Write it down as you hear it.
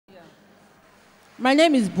My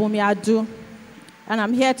name is Bumi Adu, and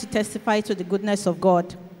I'm here to testify to the goodness of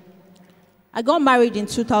God. I got married in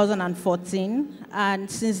 2014,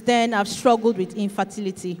 and since then I've struggled with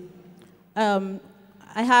infertility. I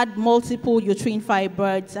had multiple uterine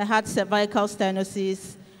fibroids, I had cervical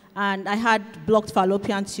stenosis, and I had blocked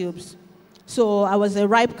fallopian tubes. So I was a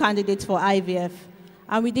ripe candidate for IVF.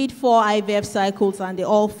 And we did 4 IVF cycles, and they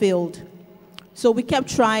all failed. So we kept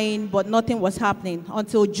trying, but nothing was happening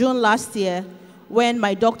until June last year, when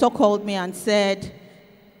my doctor called me and said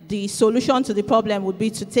the solution to the problem would be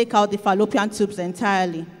to take out the fallopian tubes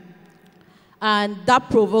entirely. And that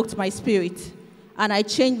provoked my spirit. And I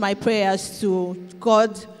changed my prayers to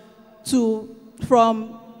God,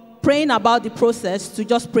 from praying about the process to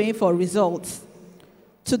just praying for results.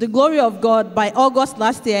 To the glory of God, by August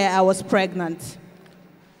last year, I was pregnant.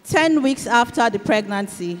 10 weeks after the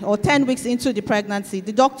pregnancy, or 10 weeks into the pregnancy,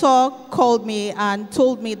 the doctor called me and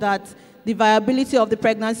told me that the viability of the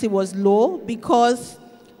pregnancy was low because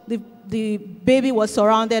the baby was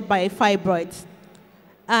surrounded by a fibroid.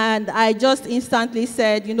 And I just instantly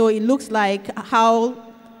said, you know, it looks like how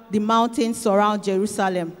the mountains surround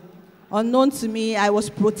Jerusalem. Unknown to me, I was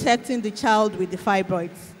protecting the child with the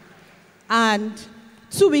fibroids. And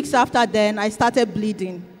 2 weeks after then, I started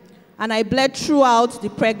bleeding. And I bled throughout the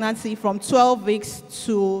pregnancy from 12 weeks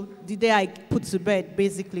to the day I put to bed,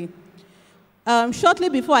 basically. Shortly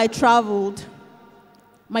before I traveled,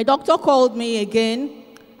 my doctor called me again,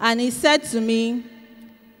 and he said to me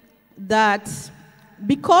that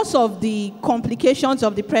because of the complications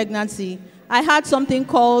of the pregnancy, I had something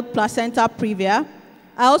called placenta previa.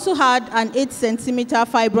 I also had an 8-centimeter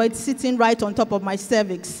fibroid sitting right on top of my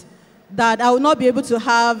cervix, that I would not be able to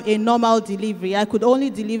have a normal delivery. I could only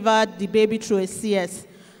deliver the baby through a CS.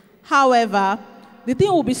 However, the thing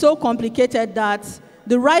will be so complicated that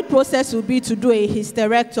the right process will be to do a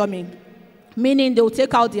hysterectomy, meaning they will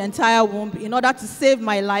take out the entire womb in order to save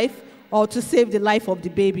my life or to save the life of the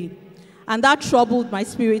baby. And that troubled my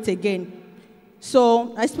spirit again.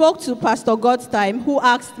 So I spoke to Pastor Godstime, who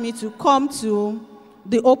asked me to come to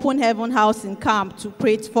the Open Heaven House in camp to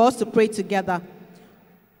pray, for us to pray together.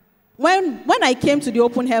 When I came to the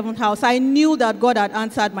Open Heaven House, I knew that God had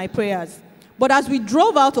answered my prayers. But as we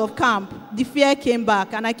drove out of camp, the fear came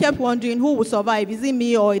back, and I kept wondering who will survive. Is it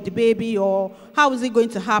me or the baby, or how is it going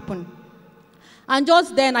to happen? And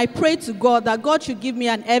just then, I prayed to God that God should give me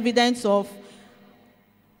an evidence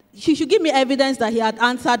He should give me evidence that He had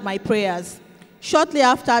answered my prayers. Shortly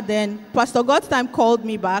after then, Pastor Godstime called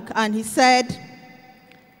me back, and he said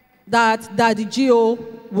that Daddy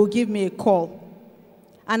Gio will give me a call.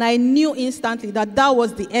 And I knew instantly that that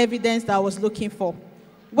was the evidence that I was looking for.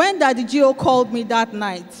 When Daddy Gio called me that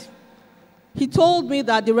night, he told me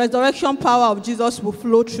that the resurrection power of Jesus will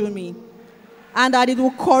flow through me, and that it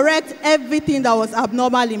will correct everything that was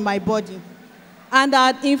abnormal in my body. And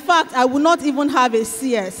that, in fact, I would not even have a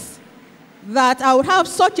CS. That I would have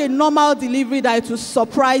such a normal delivery that it would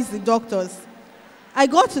surprise the doctors. I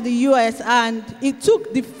got to the US, and it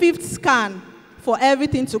took the 5th scan for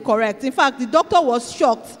everything to correct. In fact, the doctor was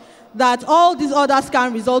shocked that all these other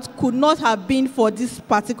scan results could not have been for this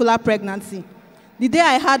particular pregnancy. The day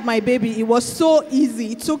I had my baby, it was so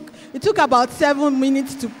easy. It took about 7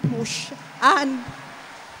 minutes to push. And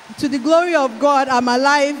to the glory of God, I'm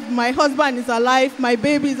alive, my husband is alive, my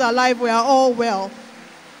baby is alive, we are all well.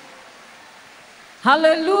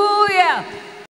 Hallelujah!